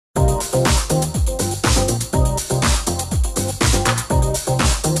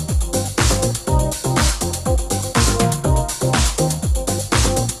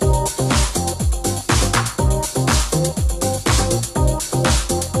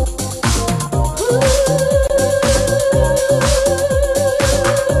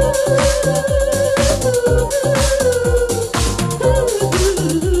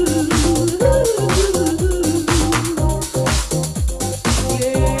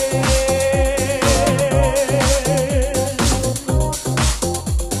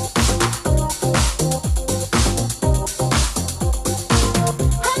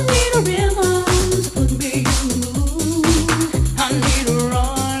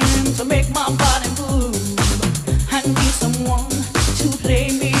make my body move. I need someone to play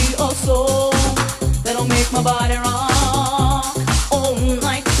me a song that'll make my body rock all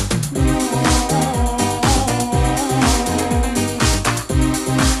night long.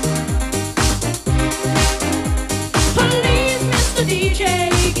 Please, Mr. DJ,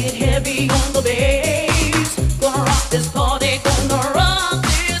 get heavy on the bass. Gonna rock this party, gonna rock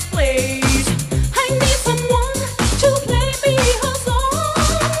this place. I need someone to play me a song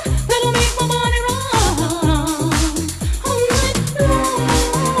that'll make my body rock all night long.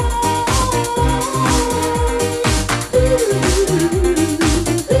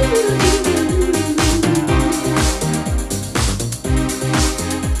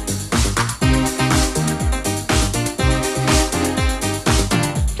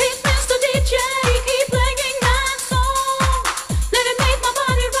 Please, Mr. DJ, keep playing that song. Let it make my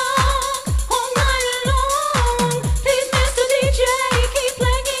body rock all night long. Please, Mr. DJ, keep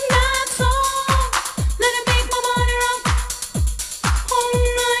playing that song. Let it make my body rock all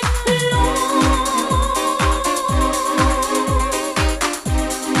night long.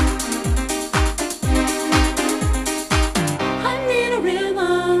 I need a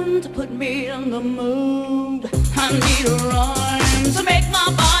rhythm to put me in the mood. I need a rhyme to make my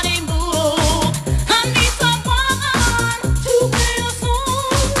body move. I need someone to play a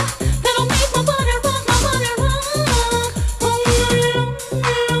song that'll make my body rock all night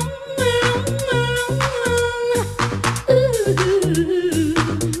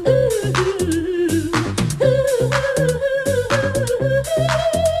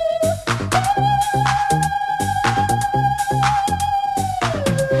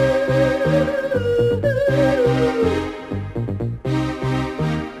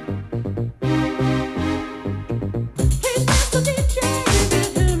Please, Mr. DJ,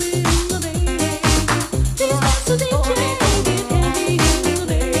 get heavy in the bass. Please, Mr. DJ, get heavy in the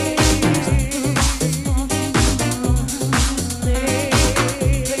bass. Play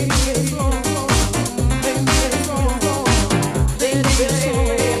me a song, play me a song, play me a song,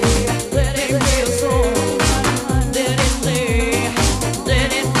 let it play a song,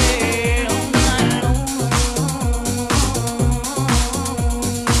 let it play all night long.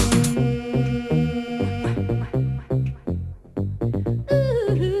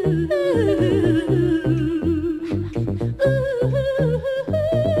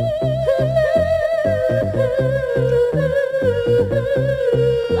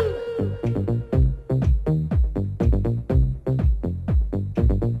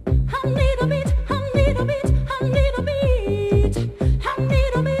 I need a beat, I need a beat, I need a beat. I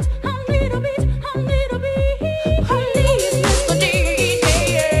need a beat, I need a beat, I need a beat. Please, Mr.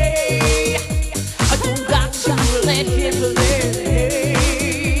 DJ, you got to let it play.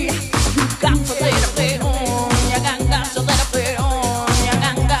 You got to let it play on. You got to let it play on. You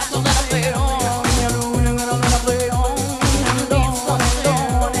got to let it play on. You gotta let it play on.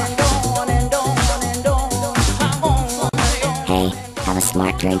 And don't, come on. Hey, have a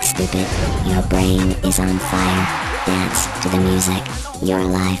smart drink, stupid. Your brain is on fire. Dance to the music. Your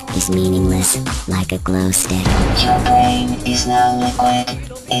life is meaningless, like a glow stick. Your brain is now liquid.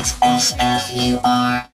 It's SFUR.